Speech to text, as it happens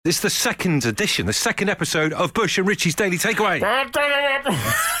It's the second edition, the second episode of Bush and Richie's Daily Takeaway.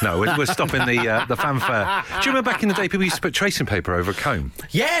 No, we're stopping the fanfare. Do you remember back in the day people used to put tracing paper over a comb?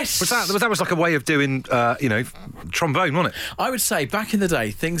 Yes! That was like a way of doing, trombone, wasn't it? I would say back in the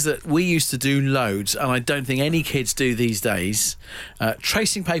day, things that we used to do loads, and I don't think any kids do these days,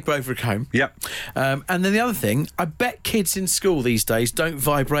 tracing paper over a comb. Yep. And then the other thing, I bet kids in school these days don't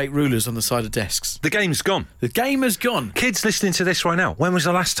vibrate rulers on the side of desks. The game's gone. The game has gone. Kids listening to this right now, when was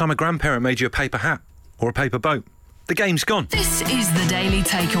the last time a grandparent made you a paper hat or a paper boat? The game's gone. This is the Daily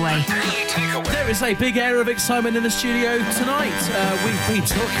Takeaway. There is a big air of excitement in the studio tonight. We've been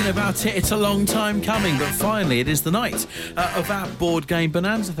talking about it. It's a long time coming, but finally it is the night of our board game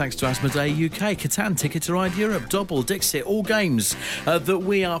bonanza, thanks to Asmodee UK, Catan, Ticket to Ride Europe, Dobble, Dixit, all games that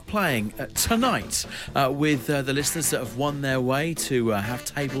we are playing tonight with the listeners that have won their way to have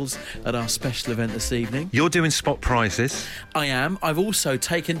tables at our special event this evening. You're doing spot prizes. I am. I've also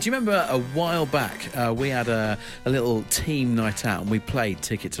taken... Do you remember a while back we had a little team night out and we played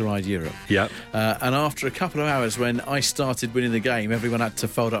Ticket to Ride Europe? Yeah. And after a couple of hours when I started winning the game, everyone had to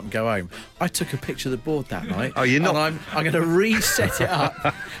fold up and go home. I took a picture of the board that night. Oh, you're not... And I'm going to reset it up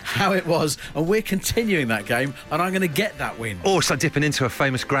how it was, and we're continuing that game, and I'm going to get that win. Or it's like dipping into a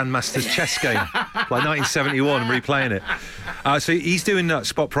famous Grandmaster's chess game, like 1971, replaying it. So he's doing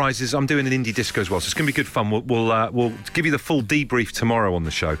spot prizes. I'm doing an indie disco as well, so it's going to be good fun. We'll give you the full debrief tomorrow on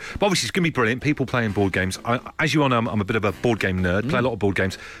the show. But obviously it's going to be brilliant. People playing board games. As you all know, I'm a bit of a board game nerd, play a lot of board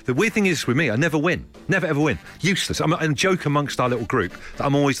games. The weird thing is with me, I never win. Never ever win. Useless. I'm a joke amongst our little group that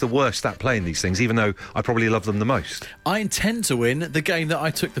I'm always the worst at playing these things, even though I probably love them the most. I intend to win the game that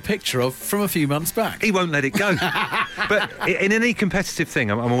I took the picture of from a few months back. He won't let it go. But in any competitive thing,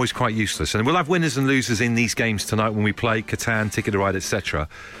 I'm always quite useless. And we'll have winners and losers in these games tonight when we play Catan, Ticket to Ride, etc.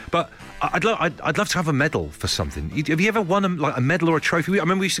 But I'd love to have a medal for something. Have you ever won a medal or a trophy? I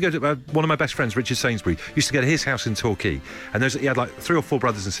remember we used to go to one of my best friends, Richard Sainsbury, used to go to his house in Torquay, and he had like 3 or 4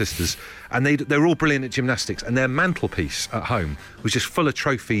 brothers and sisters, and they were all brilliant at gymnastics, and their mantelpiece at home was just full of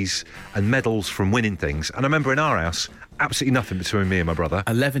trophies and medals from winning things. And I remember in our house, absolutely nothing between me and my brother.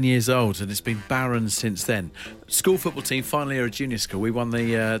 11 years old, and it's been barren since then. School football team, final year of junior school, we won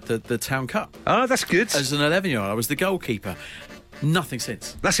the town cup. Oh, that's good. As an 11-year-old, I was the goalkeeper. Nothing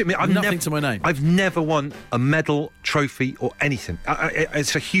since. That's it. Nothing to my name. I've never won a medal, trophy, or anything.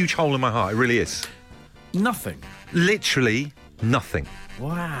 It's a huge hole in my heart. It really is. Nothing. Literally nothing.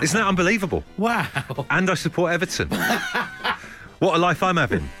 Wow. Isn't that unbelievable? Wow. And I support Everton. What a life I'm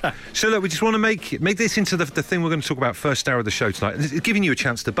having. So look, we just want to make this into the thing we're going to talk about first hour of the show tonight. It's giving you a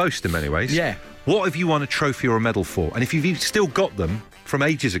chance to boast in many ways. Yeah. What have you won a trophy or a medal for? And if you've still got them from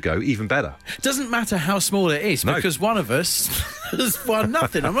ages ago, even better. Doesn't matter how small it is, because one of us has won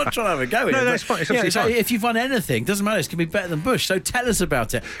nothing. I'm not trying to have a go at it. No, it's fine. It's absolutely fine. If you've won anything, doesn't matter. It's going to be better than Bush. So tell us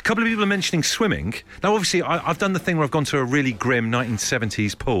about it. A couple of people are mentioning swimming. Now, obviously, I've done the thing where I've gone to a really grim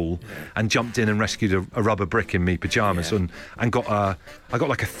 1970s pool and jumped in and rescued a rubber brick in me pyjamas and got I got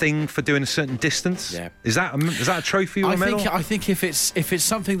like a thing for doing a certain distance. Yeah. Is that a trophy or a medal? I think if it's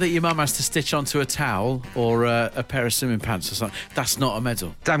something that your mum has to stitch onto a towel or a pair of swimming pants or something, that's not a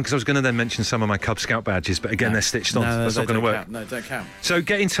medal. Damn, because I was going to then mention some of my Cub Scout badges, but again, they're stitched on. That's not going to work. Count. No, don't count. So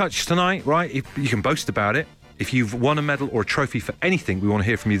get in touch tonight, right? If you can boast about it. If you've won a medal or a trophy for anything, we want to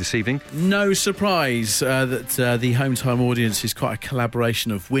hear from you this evening. No surprise that the Home Time audience is quite a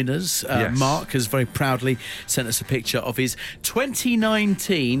collaboration of winners. Yes. Mark has very proudly sent us a picture of his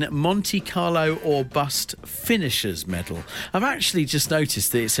 2019 Monte Carlo or Bust Finishers medal. I've actually just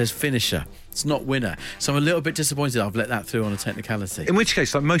noticed that it says finisher. It's not winner. So I'm a little bit disappointed I've let that through on a technicality. In which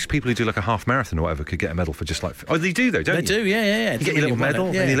case, like most people who do like a half marathon or whatever could get a medal for just like... Oh, they do though, don't you? They do, yeah. You get your little medal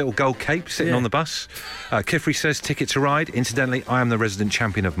and your little gold cape sitting on the bus. Kifri says, Ticket to Ride. Incidentally, I am the resident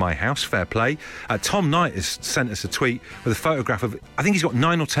champion of my house. Fair play. Tom Knight has sent us a tweet with a photograph of... I think he's got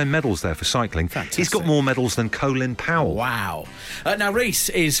 9 or 10 medals there for cycling. Fantastic. He's got more medals than Colin Powell. Wow. Now, Reese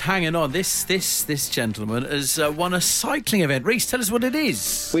is hanging on. This gentleman has won a cycling event. Reese, tell us what it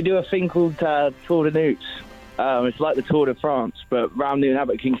is. We do a thing called Tour de Newts. It's like the Tour de France, but round Newton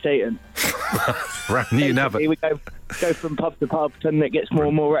Abbot, King Staten. Round Newton Abbot. We go from pub to pub, and it gets more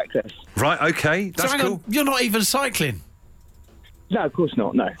and more reckless. Right, okay, that's cool. You're not even cycling? No, of course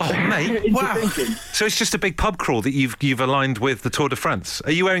not, no. Oh, mate, wow. So it's just a big pub crawl that you've aligned with the Tour de France.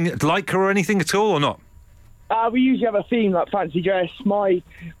 Are you wearing Lycra or anything at all, or not? We usually have a theme, like fancy dress. My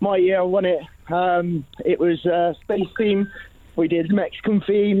year I won it. It was space theme. We did Mexican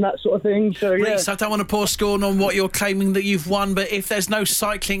theme, that sort of thing. So yeah. Reece, I don't want to pour scorn on what you're claiming that you've won, but if there's no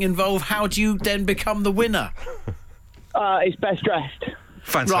cycling involved, how do you then become the winner? It's best dressed.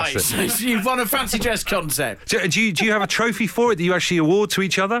 Fantastic. Right, so you've won a fancy dress contest. Do you have a trophy for it that you actually award to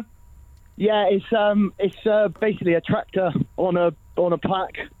each other? Yeah, it's basically a tractor on a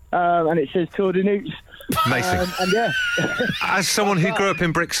plaque, and it says Tour de Newts. Amazing. And yeah. As someone who grew up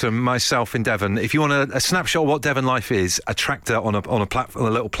in Brixham, myself in Devon, if you want a snapshot of what Devon life is, a tractor on a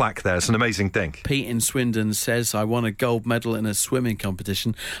little plaque there, it's an amazing thing. Pete in Swindon says, I won a gold medal in a swimming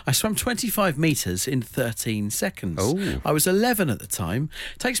competition. I swam 25 metres in 13 seconds. Oh. I was 11 at the time.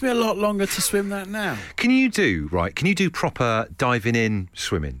 Takes me a lot longer to swim that now. Can you do proper diving in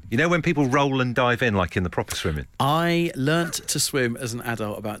swimming? You know when people roll and dive in like in the proper swimming? I learnt to swim as an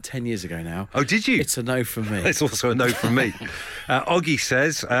adult about 10 years ago now. Oh, did you? It's a no from me. It's also a no from me. Oggy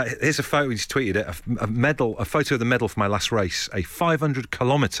says, here's a photo, he's tweeted it, a photo of the medal for my last race, a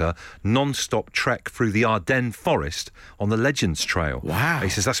 500-kilometre non-stop trek through the Ardennes forest on the Legends Trail. Wow. He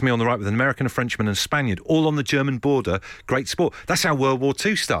says, that's me on the right with an American, a Frenchman and a Spaniard, all on the German border. Great sport. That's how World War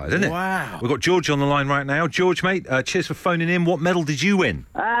II started, isn't it? Wow. We've got George on the line right now. George, mate, cheers for phoning in. What medal did you win?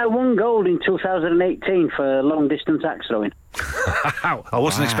 I won gold in 2018 for long-distance axe throwing. I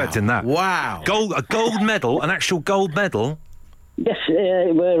wasn't expecting that. Wow. A gold medal, an actual gold medal? Yes,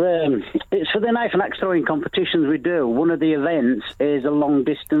 it's for the knife and axe throwing competitions we do. One of the events is a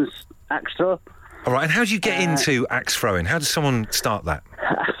long-distance axe throw. All right, and how do you get into axe throwing? How does someone start that?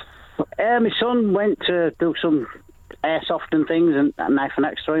 My son went to do some airsoft and things, and knife and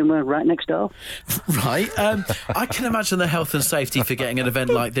axe throwing were right next door. Right. I can imagine the health and safety for getting an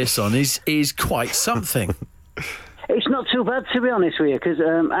event like this on is quite something. It's not too bad, to be honest with you, because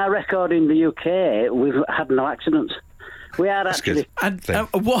our record in the UK, we've had no accidents. We are That's actually. good.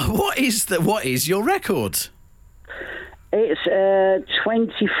 And what is your record? It's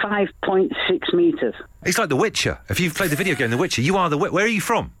 25.6 metres. It's like The Witcher. If you've played the video game The Witcher, you are the Witcher. Where are you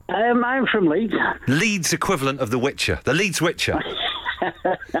from? I'm from Leeds. Leeds equivalent of The Witcher. The Leeds Witcher.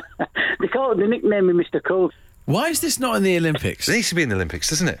 They call it the nickname of Mr. Cool. Why is this not in the Olympics? It needs to be in the Olympics,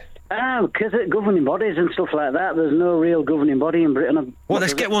 doesn't it? Because governing bodies and stuff like that, there's no real governing body in Britain. Well,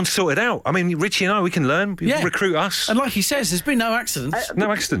 let's get one sorted out. I mean, Richie and I, we can learn. Yeah. Recruit us. And like he says, there's been no accidents. No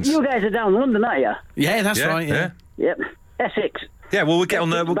accidents. You guys are down London, aren't you? Yeah, that's right. Yeah. Yep. Essex. Yeah, well, we'll get on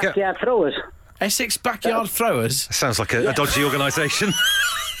there. We'll get. Backyard throwers. Essex Backyard Throwers. Sounds like a dodgy organisation.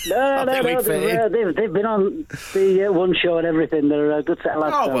 No, they've been on the one show and everything. They're a good set of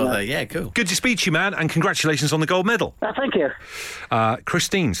lads. Oh, well, yeah, cool. Good to speak to you, man, and congratulations on the gold medal. Thank you.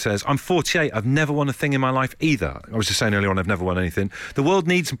 Christine says, I'm 48. I've never won a thing in my life either. I was just saying earlier on, I've never won anything. The world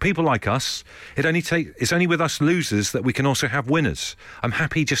needs people like us. It's only with us losers that we can also have winners. I'm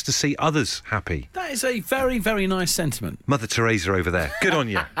happy just to see others happy. That is a very, very nice sentiment. Mother Teresa over there. Good on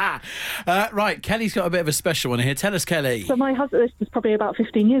you. Right, Kelly's got a bit of a special one here. Tell us, Kelly. So my husband, this was probably about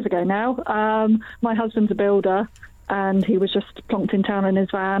 15 years ago now. My husband's a builder, and he was just plonked in town in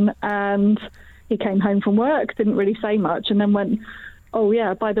his van, and he came home from work, didn't really say much, and then went, oh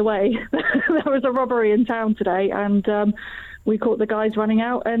yeah, by the way, there was a robbery in town today, and we caught the guys running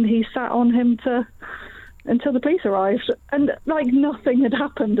out, and he sat on him until the police arrived, and like nothing had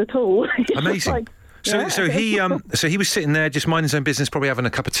happened at all. Amazing. So he was sitting there just minding his own business, probably having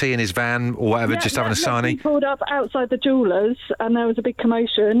a cup of tea in his van or whatever, just having a sarnie. He pulled up outside the jewellers and there was a big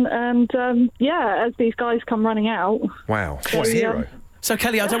commotion, and as these guys come running out. Wow, what a hero. So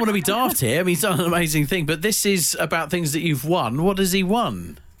Kelly, I don't want to be daft here. I mean, he's done an amazing thing, but this is about things that you've won. What has he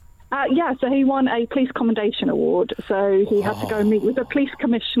won? So he won a police commendation award. So he had to go and meet with the police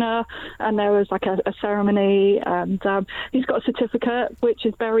commissioner, and there was like a ceremony, and he's got a certificate which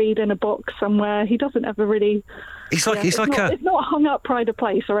is buried in a box somewhere. He doesn't ever really. It's not hung up pride of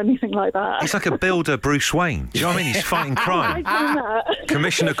place or anything like that. He's like a builder Bruce Wayne. Do you know what I mean? He's fighting crime.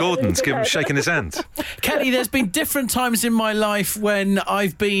 Commissioner Gordon's shaking his hand. Kelly, there's been different times in my life when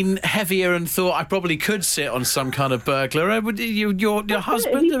I've been heavier and thought I probably could sit on some kind of burglar. Your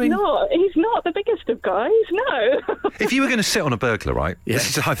husband? He's not the biggest of guys, no. If you were going to sit on a burglar, right? Yeah. This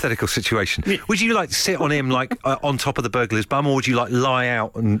is a hypothetical situation. Yeah. Would you like sit on him like on top of the burglar's bum, or would you like lie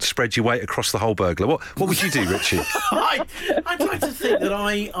out and spread your weight across the whole burglar? What would you do, Richie? I'd like to think that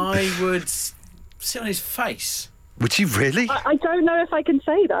I would sit on his face. Would you really? I don't know if I can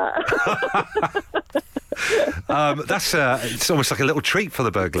say that. It's almost like a little treat for the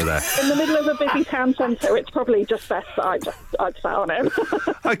burglar there. In the middle of a busy town centre, it's probably just best that I'd sat on him.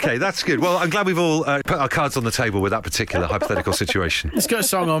 OK, that's good. Well, I'm glad we've all put our cards on the table with that particular hypothetical situation. Let's get a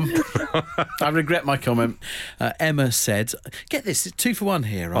song on. I regret my comment. Emma said, get this, 2 for 1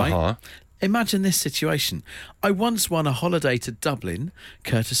 here, right? Uh-huh. Imagine this situation. I once won a holiday to Dublin,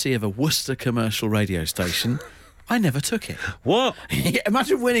 courtesy of a Worcester commercial radio station. I never took it. What?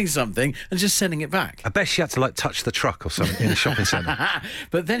 Imagine winning something and just sending it back. I bet she had to like touch the truck or something in the shopping centre.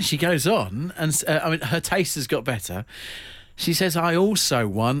 But then she goes on, and her taste has got better. She says, I also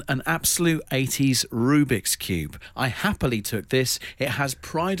won an absolute 80s Rubik's Cube. I happily took this. It has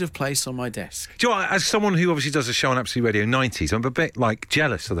pride of place on my desk. Do you know what, as someone who obviously does a show on Absolute Radio 90s, I'm a bit like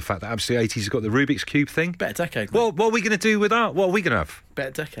jealous of the fact that Absolute 80s has got the Rubik's Cube thing. Better decade, mate. Well, what are we going to do with that? What are we going to have?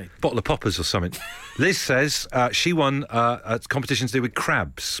 Better decade. Bottle of poppers or something. Liz says she won a competition to do with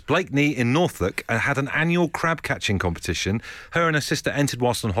crabs. Blakeney in Norfolk had an annual crab catching competition. Her and her sister entered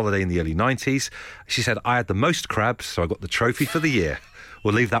whilst on holiday in the early 90s. She said, I had the most crabs, so I got the trophy for the year.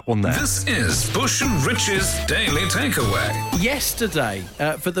 We'll leave that one there. This is Bush and Rich's Daily Takeaway. Yesterday,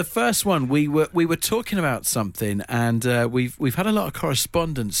 for the first one, we were talking about something, and we've had a lot of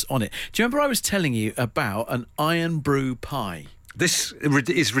correspondence on it. Do you remember I was telling you about an iron brew pie? This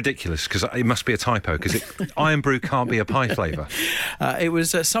is ridiculous because it must be a typo because iron brew can't be a pie flavour. It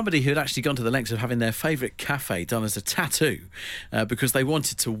was somebody who had actually gone to the lengths of having their favourite cafe done as a tattoo because they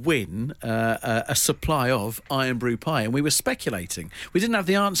wanted to win a supply of iron brew pie, and we were speculating. We didn't have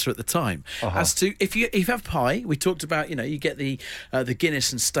the answer at the time as to if you have pie. We talked about you get the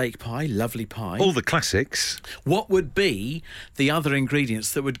Guinness and steak pie, lovely pie, all the classics. What would be the other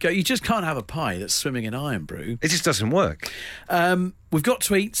ingredients that would go? You just can't have a pie that's swimming in iron brew. It just doesn't work. We've got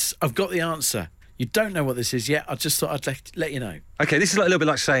tweets. I've got the answer. You don't know what this is yet. I just thought I'd let you know. OK, this is a little bit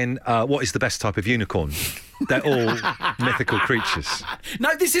like saying, what is the best type of unicorn? They're all mythical creatures.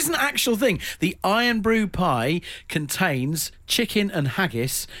 No, this isn't an actual thing. The iron brew pie contains chicken and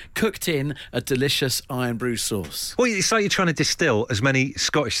haggis cooked in a delicious iron brew sauce. Well, it's like you're trying to distill as many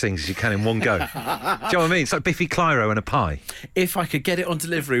Scottish things as you can in one go. Do you know what I mean? It's like Biffy Clyro and a pie. If I could get it on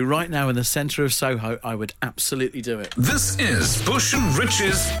delivery right now in the centre of Soho, I would absolutely do it. This is Bush and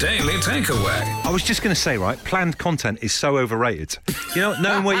Rich's Daily Takeaway. I was just going to say, right, planned content is so overrated. You know,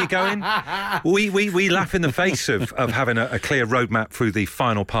 knowing where you're going, we laugh in the face of having a clear roadmap through the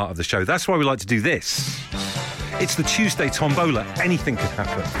final part of the show. That's why we like to do this. It's the Tuesday Tombola. Anything could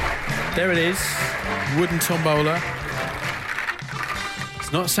happen. There it is. Wooden tombola.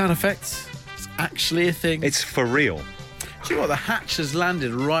 It's not a sound effect. It's actually a thing. It's for real. Do you know what? The hatch has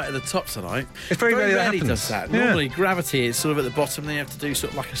landed right at the top tonight. It's very rarely that happens. Does that. Yeah. Normally, gravity is sort of at the bottom, then you have to do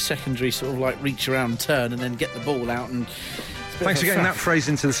sort of like a secondary sort of like reach around and turn and then get the ball out. And thanks for getting that phrase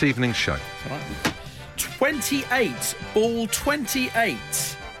into this evening's show. Right. 28, ball 28.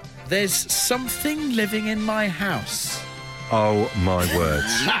 There's something living in my house. Oh, my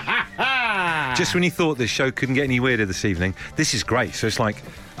words. Just when you thought this show couldn't get any weirder this evening, this is great. So it's like,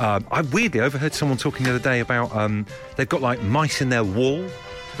 I weirdly overheard someone talking the other day about they've got like mice in their wall.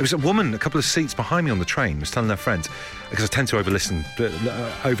 There was a woman a couple of seats behind me on the train was telling her friends, because I tend to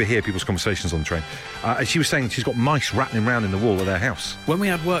overhear people's conversations on the train, and she was saying she's got mice rattling around in the wall of their house. When we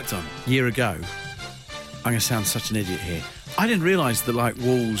had work done a year ago, I'm going to sound such an idiot here, I didn't realise that like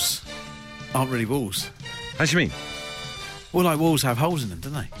walls aren't really walls. How do you mean? Well, like walls have holes in them,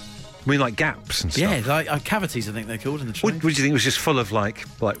 don't they? I mean, like gaps and stuff? Yeah, like cavities, I think they're called in the train. What do you think? It was just full of like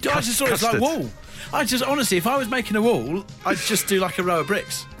I just thought it was like wall. I just, honestly, if I was making a wall, I'd just do like a row of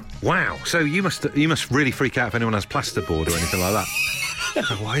bricks. Wow. So you must really freak out if anyone has plasterboard or anything like that.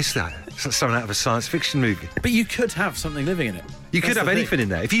 So why is that? It's like something out of a science fiction movie. But you could have something living in it. You could have anything in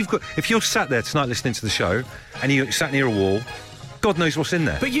there. If you're sat there tonight listening to the show and you're sat near a wall, God knows what's in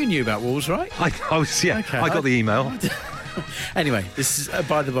there. But you knew about walls, right? I was, yeah. Okay. I got the email. Anyway, this is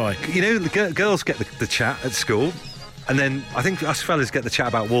by the by. You know, the girls get the chat at school, and then I think us fellas get the chat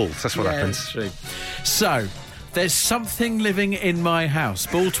about walls. That's what happens. That's true. So, there's something living in my house.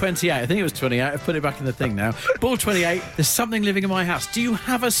 Ball 28. I think it was 28. I've put it back in the thing now. Ball 28. There's something living in my house. Do you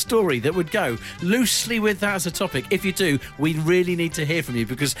have a story that would go loosely with that as a topic? If you do, we really need to hear from you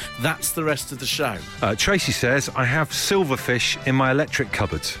because that's the rest of the show. Tracy says, I have silverfish in my electric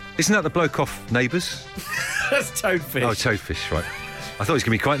cupboard. Isn't that the bloke off Neighbours? That's Toadfish. Oh, Toadfish, right. I thought he was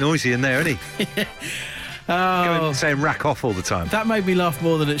going to be quite noisy in there, isn't he? Going saying rack off all the time. That made me laugh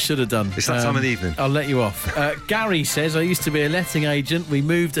more than it should have done. It's that time of the evening. I'll let you off. Gary says, I used to be a letting agent. We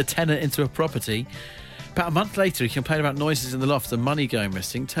moved a tenant into a property. About a month later, he complained about noises in the loft and money going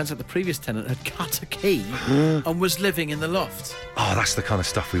missing. Turns out the previous tenant had cut a key and was living in the loft. Oh, that's the kind of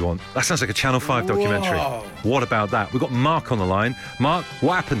stuff we want. That sounds like a Channel 5 documentary. Whoa. What about that? We've got Mark on the line. Mark,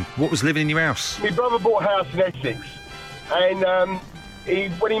 what happened? What was living in your house? My brother bought a house in Essex, and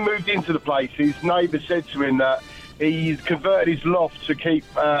when he moved into the place, his neighbour said to him that he's converted his loft to keep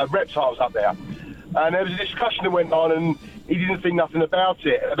reptiles up there. And there was a discussion that went on, and he didn't think nothing about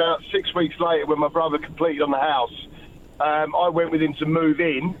it. About 6 weeks later, when my brother completed on the house, I went with him to move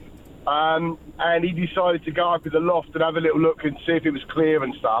in, and he decided to go up in the loft and have a little look and see if it was clear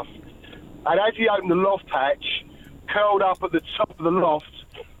and stuff. And as he opened the loft hatch, curled up at the top of the loft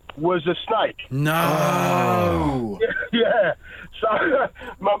was a snake. No. Yeah. So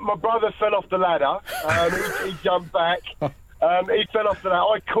my brother fell off the ladder. He jumped back. He fell off the ladder.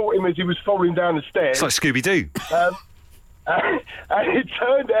 I caught him as he was falling down the stairs. It's like Scooby-Doo. And it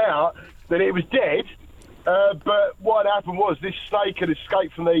turned out that it was dead. But what happened was this snake had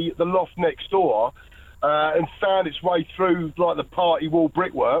escaped from the loft next door and found its way through like the party wall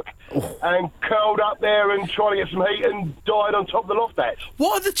brickwork and curled up there and trying to get some heat and died on top of the loft hatch.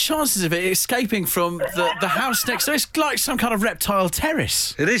 What are the chances of it escaping from the house next door? It's like some kind of reptile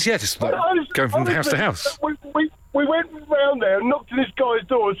terrace. It is, yeah, just like going from house to house. We went round there and knocked on this guy's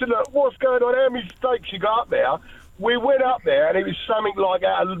door and said, look, what's going on? How many snakes you got up there? We went up there and it was something like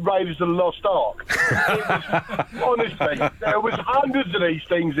out of Raiders of the Lost Ark. Honestly, there was hundreds of these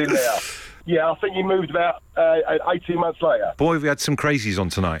things in there. Yeah, I think he moved about 18 months later. Boy, we had some crazies on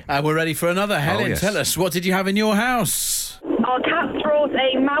tonight. And we're ready for another. Helen, yes. Tell us, what did you have in your house? Our cat brought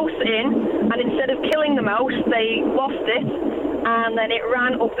a mouse in, and instead of killing the mouse, they lost it, and then it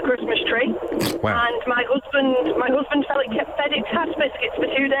ran up the Christmas tree. Wow. And my husband fed it cat biscuits for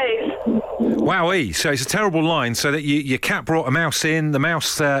 2 days. Wowee. So it's a terrible line. So that your cat brought a mouse in, the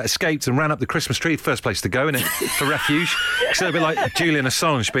mouse escaped and ran up the Christmas tree. First place to go, isn't it, for refuge? It's a little bit like Julian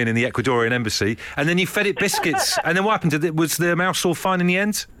Assange being in the Ecuadorian embassy. And then you fed it biscuits. And then what happened? Was the mouse all fine in the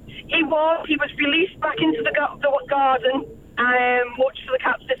end? He was released back into the garden, much to the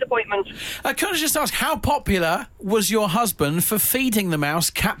cat's disappointment. Can I just ask, how popular was your husband for feeding the mouse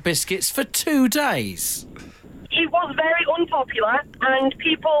cat biscuits for 2 days? He was very unpopular, and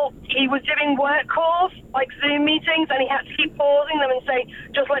he was doing work calls, like Zoom meetings, and he had to keep pausing them and say,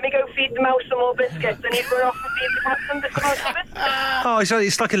 just let me go feed the mouse some more biscuits, and he'd run off and feed the cat some biscuits. Oh,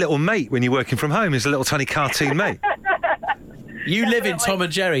 it's like a little mate when you're working from home. It's a little tiny cartoon mate. You live in Tom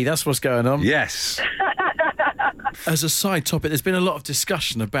and Jerry, that's what's going on. Yes. As a side topic, there's been a lot of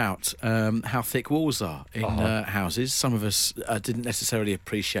discussion about how thick walls are in houses. Some of us didn't necessarily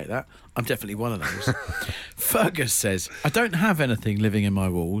appreciate that. I'm definitely one of those. Fergus says, I don't have anything living in my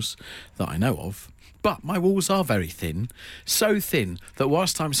walls that I know of, but my walls are very thin, so thin that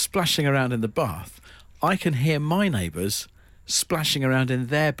whilst I'm splashing around in the bath, I can hear my neighbours splashing around in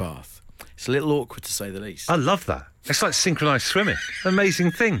their bath. It's a little awkward, to say the least. I love that. It's like synchronised swimming.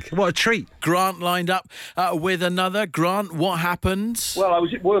 Amazing thing. What a treat. Grant lined up with another. Grant, what happened? Well, I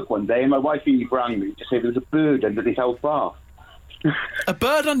was at work one day and my wife rang me to say there was a bird underneath our bath. A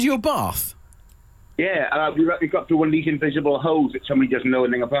bird under your bath? Yeah, we got through one of these invisible holes that somebody doesn't know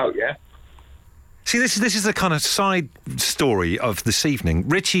anything about, yeah? See, this is the kind of side story of this evening.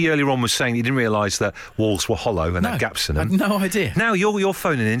 Richie earlier on was saying he didn't realise that walls were hollow and had gaps in them. I had no idea. Now you're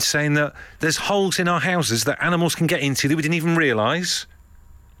phoning in saying that there's holes in our houses that animals can get into that we didn't even realise.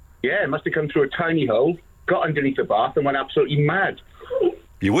 Yeah, it must have come through a tiny hole, got underneath the bath and went absolutely mad.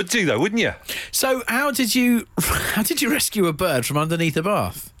 You would do, though, wouldn't you? So how did you rescue a bird from underneath a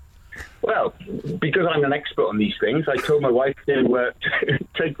bath? Well, because I'm an expert on these things, I told my wife to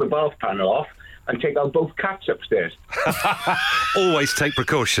take the bath panel off and take out both cats upstairs. Always take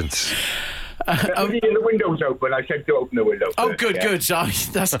precautions. The window's open. I said to open the window. Oh, good. So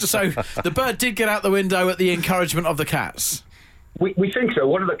the bird did get out the window at the encouragement of the cats. We think so.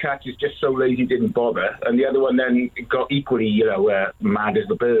 One of the cats is just so lazy didn't bother, and the other one then got equally, mad as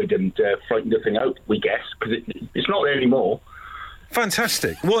the bird and frightened the thing out, we guess, because it's not there anymore.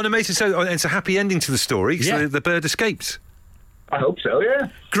 Fantastic. What an amazing... So it's a happy ending to the story, because the bird escaped. I hope so, yeah.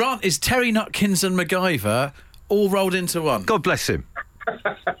 Grant, is Terry Nutkins and MacGyver all rolled into one? God bless him.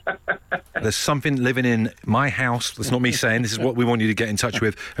 There's something living in my house. That's not me saying. This is what we want you to get in touch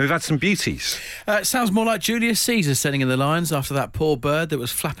with. And we've had some beauties. It sounds more like Julius Caesar sending in the lines after that poor bird that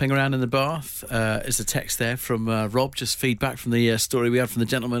was flapping around in the bath. There's a text there from Rob, just feedback from the story we had from the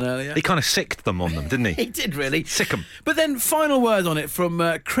gentleman earlier. He kind of sicked them on them, didn't he? He did, really. Sick them. But then, final word on it from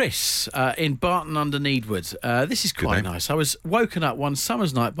Chris in Barton under Needwood. This is quite nice. I was woken up one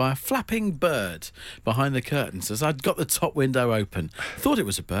summer's night by a flapping bird behind the curtains as I'd got the top window open. Thought it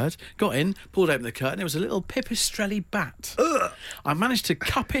was a bird, got in, pulled open the curtain. It was a little pipistrelli bat. Ugh. I managed to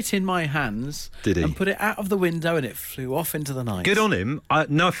cup it in my hands and put it out of the window, and it flew off into the night. Good on him.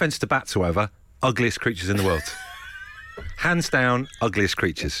 No offence to bats, however. Ugliest creatures in the world. Hands down, ugliest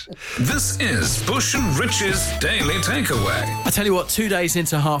creatures. This is Bush and Rich's Daily Takeaway. I tell you what, 2 days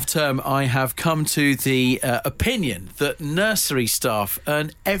into half-term, I have come to the opinion that nursery staff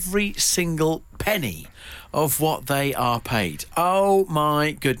earn every single penny of what they are paid. Oh,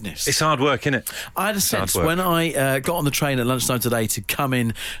 my goodness. It's hard work, isn't it? I had a sense when I got on the train at lunchtime today to come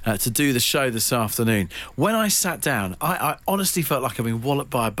in to do the show this afternoon, when I sat down, I honestly felt like I'd been walloped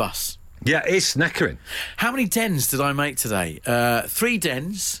by a bus. Yeah, it's knackering. How many dens did I make today? 3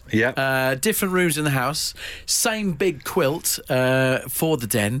 dens. Yeah. Different rooms in the house. Same big quilt for the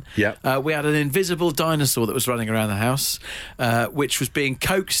den. Yeah. We had an invisible dinosaur that was running around the house, which was being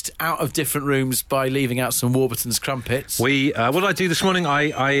coaxed out of different rooms by leaving out some Warburton's crumpets. What did I do this morning?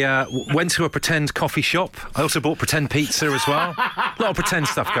 I went to a pretend coffee shop. I also bought pretend pizza as well. A lot of pretend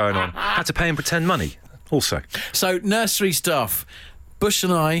stuff going on. Had to pay him pretend money also. So, nursery staff, Bush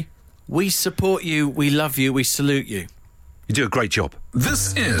and I, we support you, we love you, we salute you. You do a great job.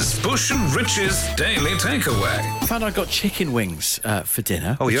 This is Bush and Rich's Daily Takeaway. I found I got chicken wings for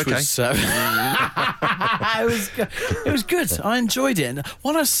dinner. Oh, you okay? It was good. I enjoyed it. And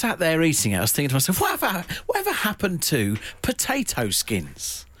while I was sat there eating it, I was thinking to myself, whatever happened to potato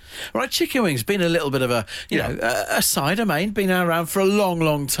skins? Right, chicken wings been a little bit of a side, been around for a long,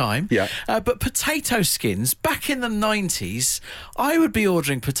 long time. Yeah. But potato skins, back in the 90s, I would be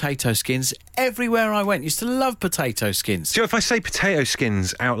ordering potato skins everywhere I went. Used to love potato skins. Do you know, if I say potato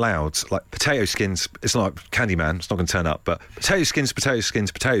skins out loud, like potato skins, it's not like Candyman, it's not going to turn up, but potato skins,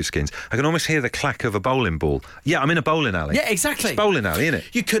 I can almost hear the clack of a bowling ball. Yeah, I'm in a bowling alley. Yeah, exactly. It's a bowling alley, isn't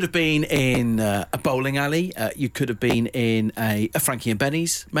it? You could have been in a bowling alley. You could have been in a Frankie and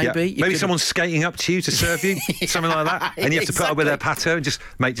Benny's, maybe. Yeah. Maybe someone's skating up to you to serve you, something like that, and you have to put up with their patter and just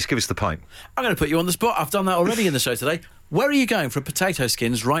give us the pint. I'm going to put you on the spot. I've done that already in the show today. Where are you going for potato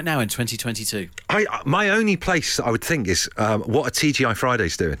skins right now in 2022? My only place I would think is what are TGI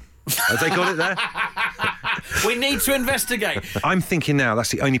Fridays doing? Have they got it there? We need to investigate. I'm thinking now that's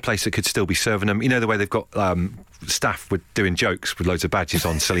the only place that could still be serving them. You know the way they've got staff with doing jokes with loads of badges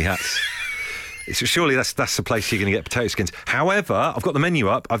on, silly hats. Surely that's the place you're going to get potato skins. However, I've got the menu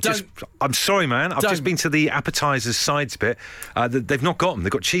up. I'm sorry, man. I've just been to the appetisers sides bit. They've not got them.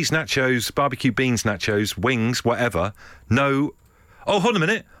 They've got cheese nachos, barbecue beans nachos, wings, whatever. No. Oh, hold on a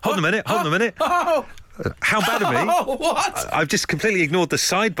minute. Oh. How bad of me? Oh, what? I've just completely ignored the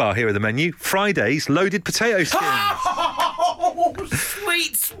sidebar here of the menu. Fridays, loaded potato skins. Oh,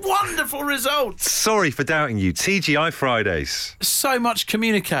 sweet, wonderful results. Sorry for doubting you. TGI Fridays. So much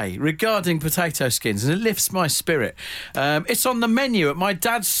communique regarding potato skins, and it lifts my spirit. It's on the menu at my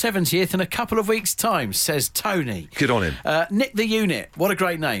dad's 70th in a couple of weeks' time, says Tony. Good on him. Nick the Unit, what a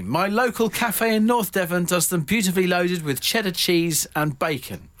great name. My local cafe in North Devon does them beautifully loaded with cheddar cheese and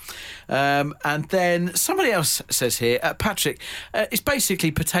bacon. And then somebody else says here, Patrick, it's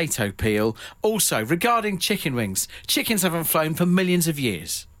basically potato peel. Also, regarding chicken wings, chickens haven't flown for millions of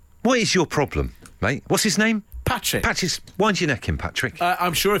years. What is your problem, mate? What's his name? Patrick. Wind your neck in, Patrick.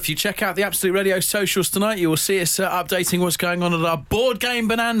 I'm sure if you check out the Absolute Radio socials tonight, you will see us updating what's going on at our board game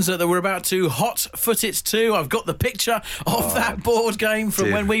bonanza that we're about to hot-foot it to. I've got the picture of that board game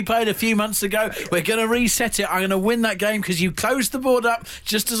from when we played a few months ago. We're going to reset it. I'm going to win that game because you closed the board up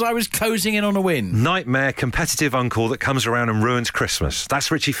just as I was closing in on a win. Nightmare competitive uncle that comes around and ruins Christmas.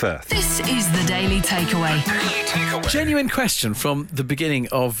 That's Richie Firth. This is the Daily Takeaway. Genuine question from the beginning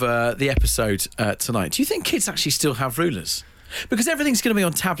of the episode tonight. Do you think kids actually still have rulers? Because everything's going to be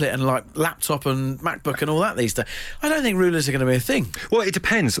on tablet and like laptop and MacBook and all that these days. I don't think rulers are going to be a thing. Well, it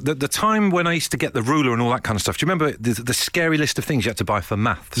depends. The time when I used to get the ruler and all that kind of stuff, do you remember the scary list of things you had to buy for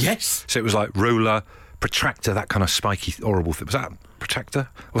maths? Yes. So it was like ruler, protractor, that kind of spiky, horrible thing. Was that a protractor?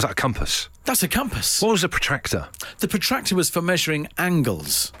 Or was that a compass? That's a compass. What was a protractor? The protractor was for measuring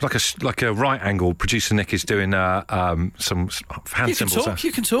angles. Like a right angle. Producer Nick is doing some hand symbols.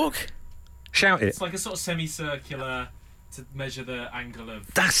 You can talk. Shout it. It's like a sort of semicircular to measure the angle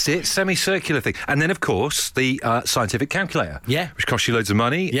of... That's it, semicircular thing. And then, of course, the scientific calculator. Yeah. Which cost you loads of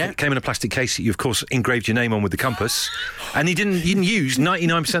money. Yeah. It came in a plastic case that you, of course, engraved your name on with the compass. And you didn't use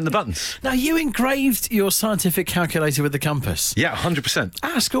 99% of the buttons. Now, you engraved your scientific calculator with the compass. Yeah, 100%.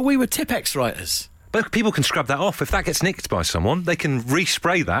 At school, we were Tipex writers. But people can scrub that off. If that gets nicked by someone, they can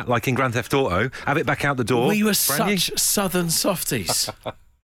respray that, like in Grand Theft Auto, have it back out the door. We were such southern softies.